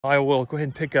I will go ahead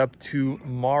and pick up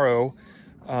tomorrow,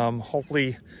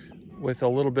 hopefully with a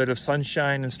little bit of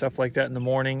sunshine and stuff like that in the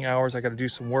morning hours. I got to do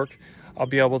some work. I'll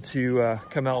be able to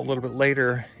come out a little bit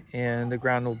later and the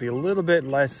ground will be a little bit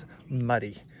less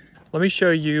muddy. Let me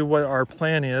show you what our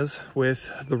plan is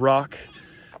with the rock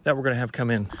that we're going to have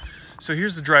come in. So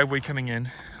here's the driveway coming in.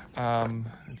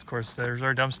 Of course, there's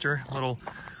our dumpster, little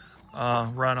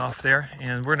runoff there,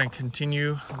 and we're going to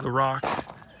continue the rock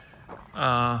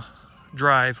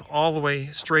drive all the way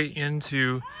straight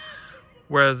into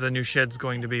where the new shed's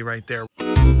going to be right there.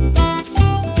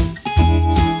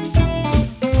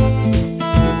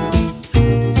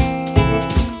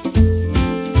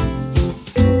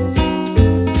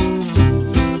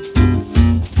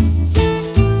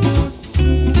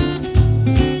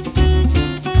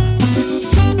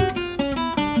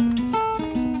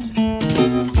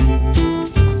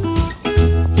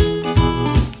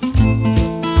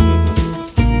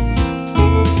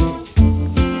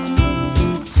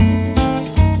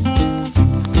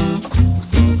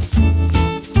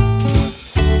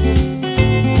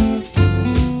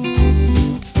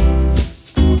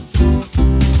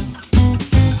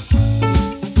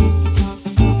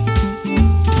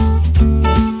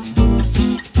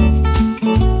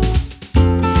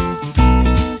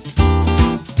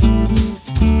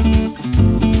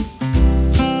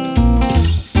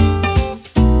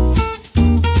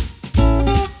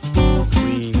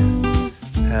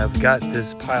 Got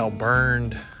this pile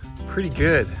burned pretty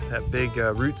good. That big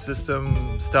root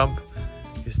system stump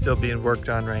is still being worked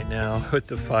on right now with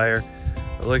the fire.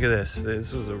 But look at this.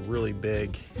 This was a really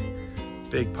big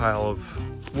pile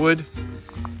of wood.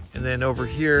 And then over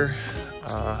here,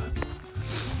 a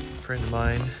friend of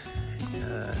mine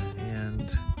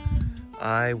and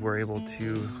I were able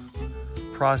to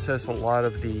process a lot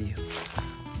of the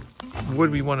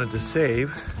wood we wanted to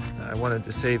save. I wanted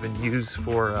to save and use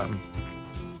for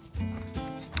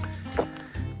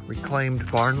reclaimed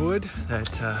barnwood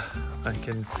that I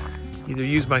can either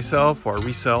use myself or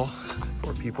resell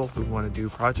for people who want to do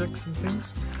projects and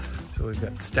things. So we've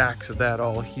got stacks of that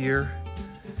all here.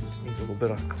 Just needs a little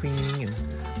bit of cleaning,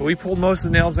 but we pulled most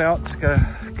of the nails out. Just gotta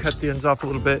cut the ends off a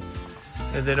little bit.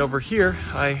 And then over here,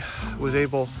 I was a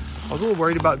little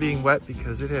worried about being wet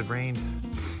because it had rained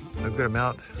a good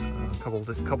amount a couple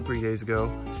 3 days ago.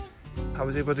 I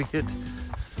was able to get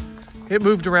it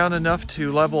moved around enough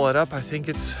to level it up. I think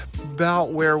it's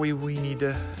about where we need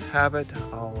to have it.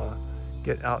 I'll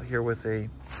get out here with a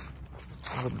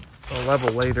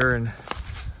level later, and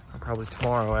probably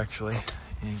tomorrow actually,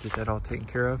 and get that all taken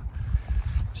care of.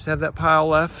 Just have that pile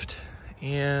left,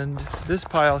 and this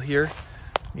pile here,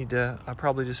 I'll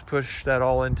probably just push that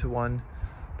all into one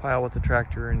pile with the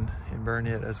tractor and burn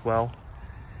it as well.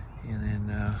 And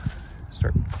then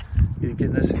start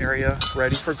getting this area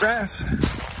ready for grass.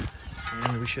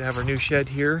 And we should have our new shed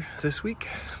here this week.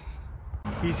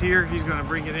 He's here, he's gonna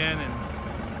bring it in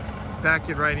and back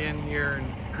it right in here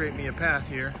and create me a path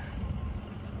here.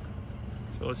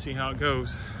 So let's see how it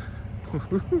goes.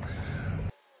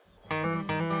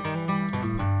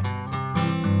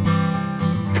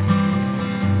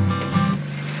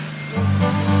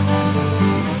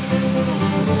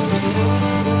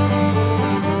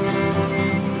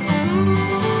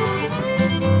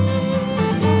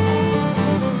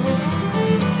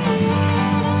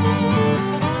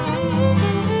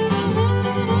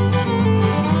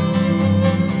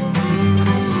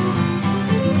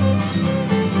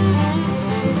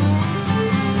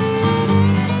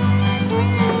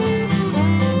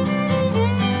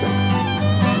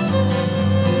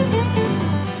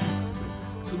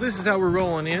 This is how we're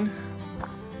rolling in.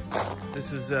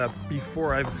 This is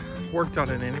before I've worked on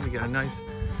it any. We got a nice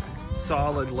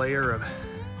solid layer of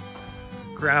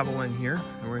gravel in here.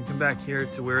 And we're gonna come back here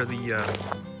to where the,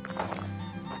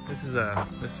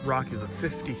 this rock is a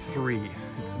 53.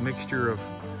 It's a mixture of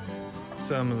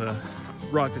some of the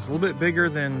rock that's a little bit bigger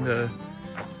than the,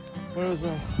 what was I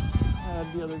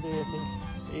had the other day, I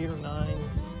think 8 or 9,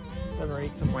 7 or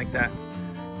 8, something like that.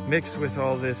 Mixed with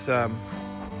all this,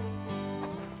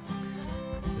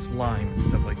 lime and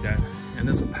stuff like that, and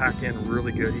this will pack in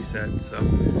really good, he said. So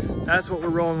that's what we're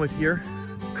rolling with here.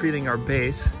 It's creating our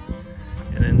base,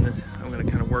 and then I'm going to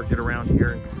kind of work it around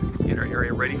here and get our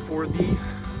area ready for the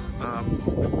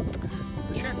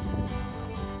shed.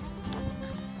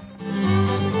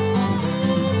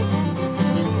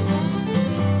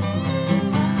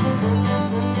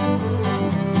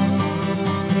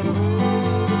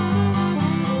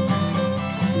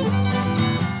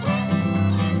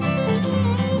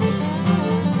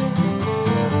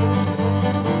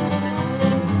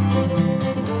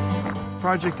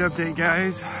 Project update,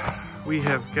 guys. We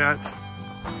have got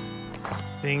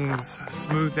things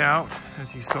smoothed out,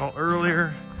 as you saw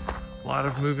earlier. A lot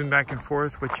of moving back and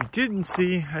forth. What you didn't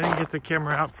see, I didn't get the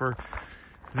camera out for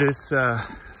this,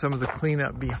 some of the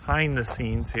cleanup behind the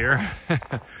scenes here.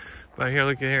 But here,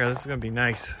 look at here, this is gonna be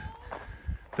nice.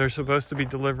 They're supposed to be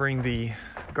delivering the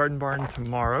garden barn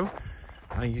tomorrow.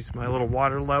 I used my little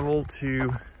water level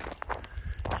to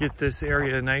get this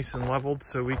area nice and leveled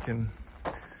so they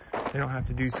don't have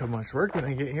to do so much work when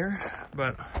I get here.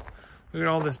 But look at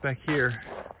all this back here.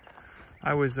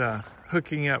 I was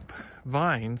hooking up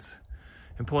vines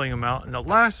and pulling them out, and the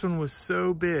last one was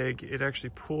so big it actually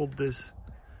pulled this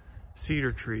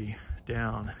cedar tree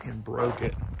down and broke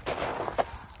it.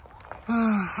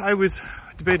 I was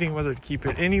debating whether to keep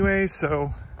it anyway,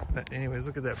 but anyways,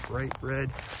 look at that bright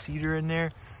red cedar in there,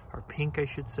 or pink I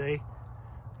should say.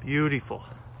 Beautiful,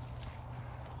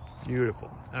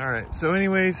 beautiful. All right, so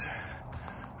anyways,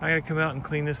 I gotta come out and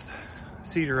clean this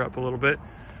cedar up a little bit,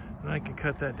 and I can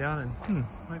cut that down and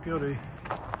might be able to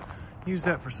use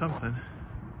that for something.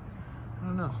 I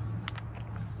don't know.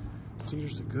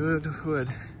 Cedar's a good wood.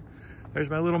 There's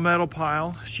my little metal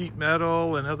pile, sheet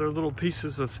metal and other little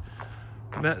pieces of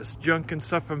junk and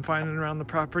stuff I'm finding around the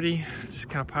property. Just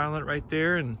kind of piling it right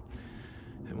there, and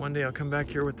one day I'll come back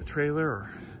here with the trailer,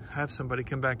 or have somebody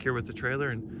come back here with the trailer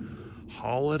and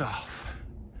haul it off.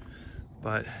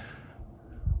 But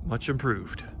much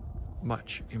improved,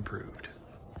 much improved.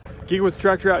 Giga with the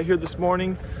tractor out here this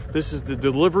morning. This is the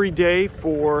delivery day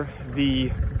for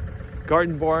the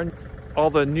garden barn. All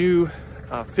the new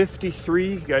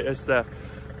 53, it's the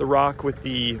rock with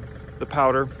the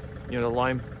powder, you know, the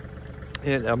lime,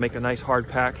 and that'll make a nice hard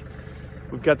pack.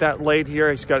 We've got that laid here.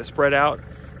 I just got it spread out,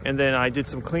 and then I did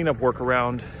some cleanup work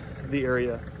around the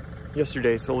area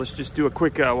yesterday, so let's just do a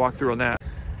quick walkthrough on that.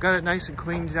 Got it nice and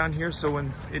clean down here, so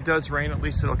when it does rain, at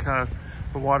least it'll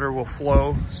the water will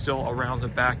flow still around the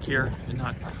back here and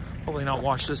hopefully not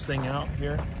wash this thing out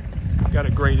here. Got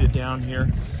it graded down here,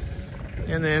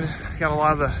 and then got a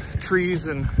lot of the trees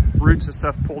and roots and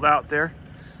stuff pulled out there,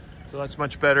 so that's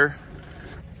much better.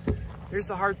 Here's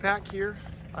the hard pack here.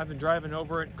 I've been driving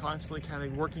over it, constantly kind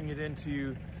of working it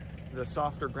into the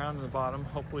softer ground in the bottom.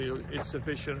 Hopefully it's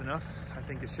sufficient enough. I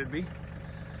think it should be.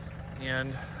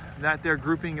 And that there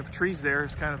grouping of trees there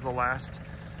is kind of the last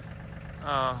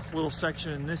little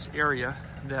section in this area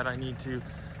that I need to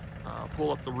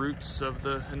pull up the roots of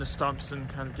and the stumps and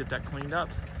kind of get that cleaned up.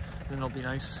 Then it'll be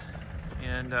nice,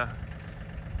 and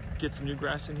get some new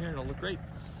grass in here and it'll look great.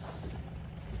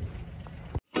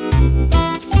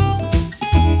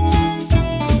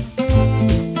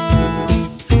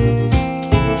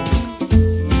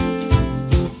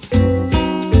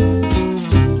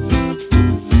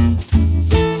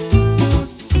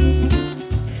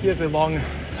 He has a long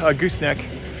gooseneck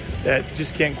that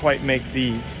just can't quite make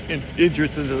the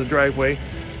entrance into the driveway,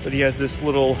 but he has this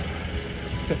little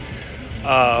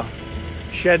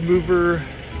shed mover.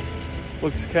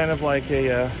 Looks kind of like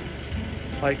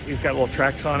like he's got little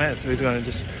tracks on it, so he's going to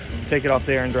just take it off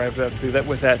there and drive that through that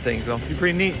with that thing. So it'll be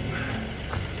pretty neat.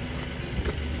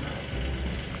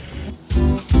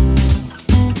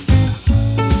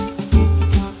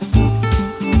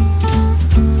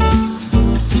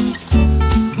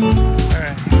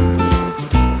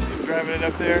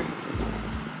 Up there,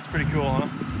 it's pretty cool, huh?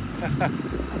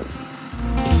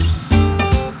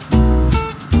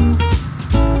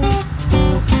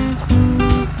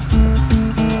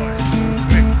 Boy,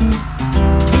 quick.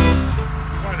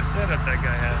 Quite a setup that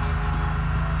guy has.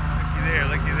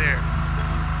 Looky there.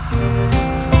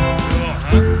 Cool,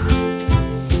 huh?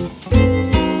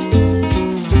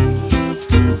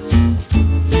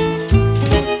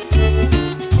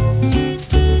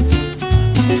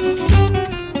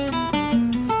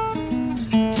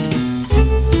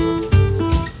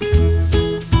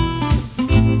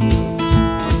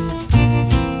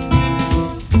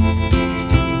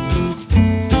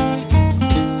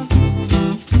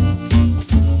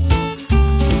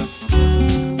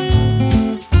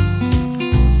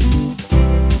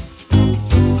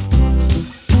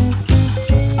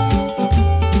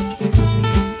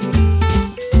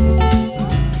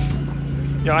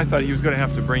 I thought he was going to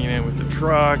have to bring it in with the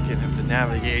truck and have to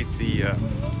navigate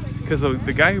because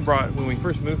the guy who brought, when we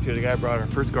first moved here, the guy who brought our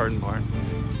first garden barn,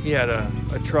 he had a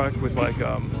truck with like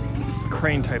a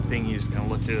crane type thing. He just kind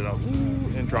of lifted it up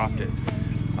and dropped it.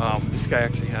 This guy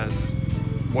actually has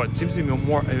what seems to be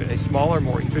a smaller,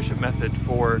 more efficient method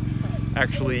for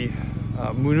actually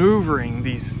maneuvering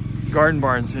these garden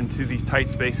barns into these tight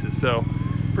spaces. So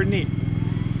pretty neat.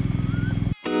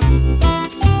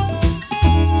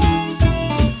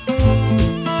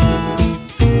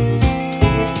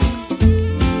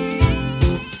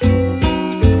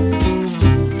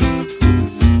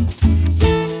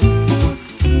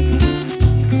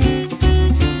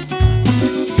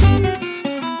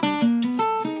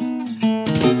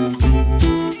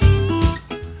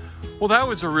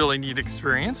 was a really neat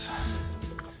experience.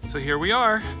 So here we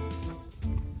are.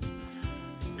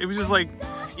 It was just like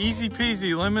easy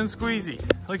peasy, lemon squeezy.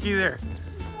 Looky there.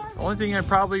 The only thing I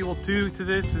probably will do to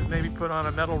this is maybe put on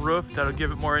a metal roof. That'll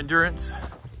give it more endurance.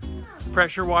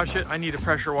 Pressure wash it. I need to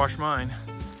pressure wash mine.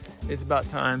 It's about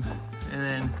time. And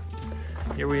then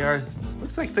here we are.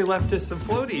 Looks like they left us some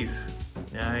floaties.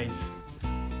 Nice.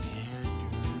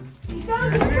 We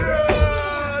found a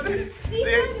person.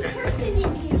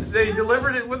 They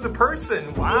delivered it with the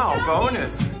person. Wow,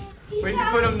 bonus. We need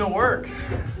to put them to work.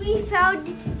 We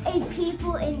found a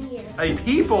people in here. A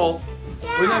people?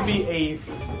 Yes. Wouldn't that be a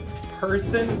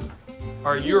person?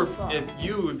 Or you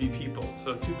would be people,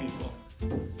 so two people.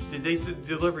 Did they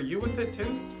deliver you with it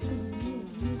too?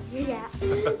 Yeah.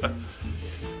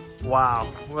 Wow.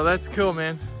 Well, that's cool,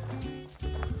 man.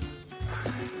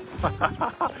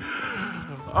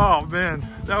 Oh man,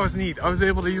 that was neat. I was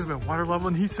able to use my water level,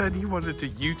 and he said he wanted to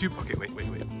YouTube. Okay, wait.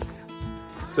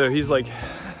 So he's like,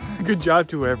 good job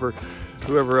to whoever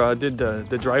did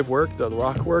the drive work, the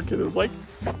rock work, and it was like,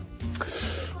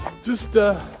 just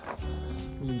me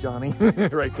and Johnny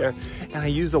right there. And I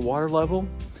used the water level,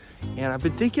 and I've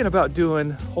been thinking about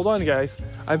doing. Hold on, guys.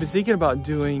 I've been thinking about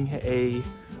doing a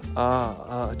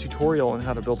tutorial on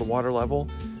how to build a water level.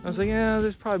 I was like, yeah,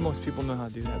 there's probably most people know how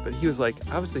to do that. But he was like,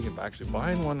 I was thinking about actually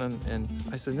buying one, and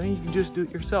I said, no, you can just do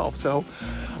it yourself. So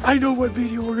I know what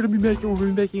video we're gonna be making. We're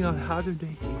gonna be making on how to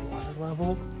make a water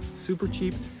level. Super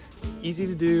cheap, easy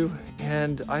to do,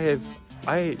 and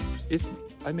I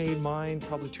made mine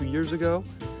probably 2 years ago,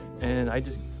 and I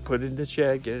just put it in the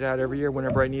shed, get it out every year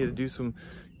whenever I need to do some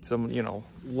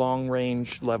long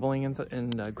range leveling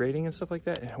and grading and stuff like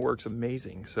that, and it works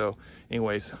amazing. So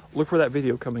anyways, look for that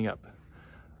video coming up.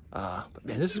 But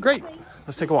man, this is great.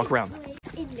 Let's take a walk around.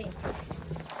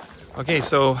 Okay,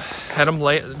 so had them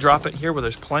drop it here where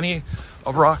there's plenty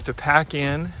of rock to pack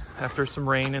in after some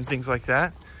rain and things like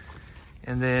that.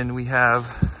 And then we have,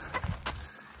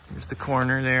 here's the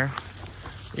corner there.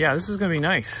 Yeah, this is gonna be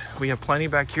nice. We have plenty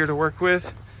back here to work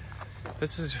with.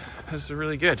 This is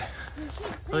really good.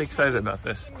 Really excited about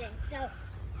this. So,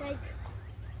 like,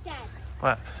 Dad.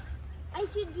 What? I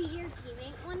should be your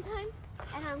teammate one time,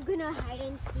 and I'm gonna hide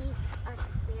and seek up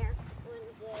there one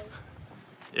day.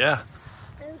 Yeah.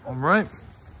 All right.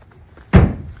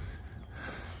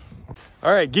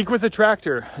 All right, Geek with a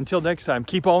Tractor. Until next time,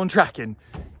 keep on tracking.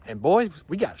 And boys,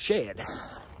 we got a shed.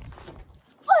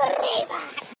 Arriba!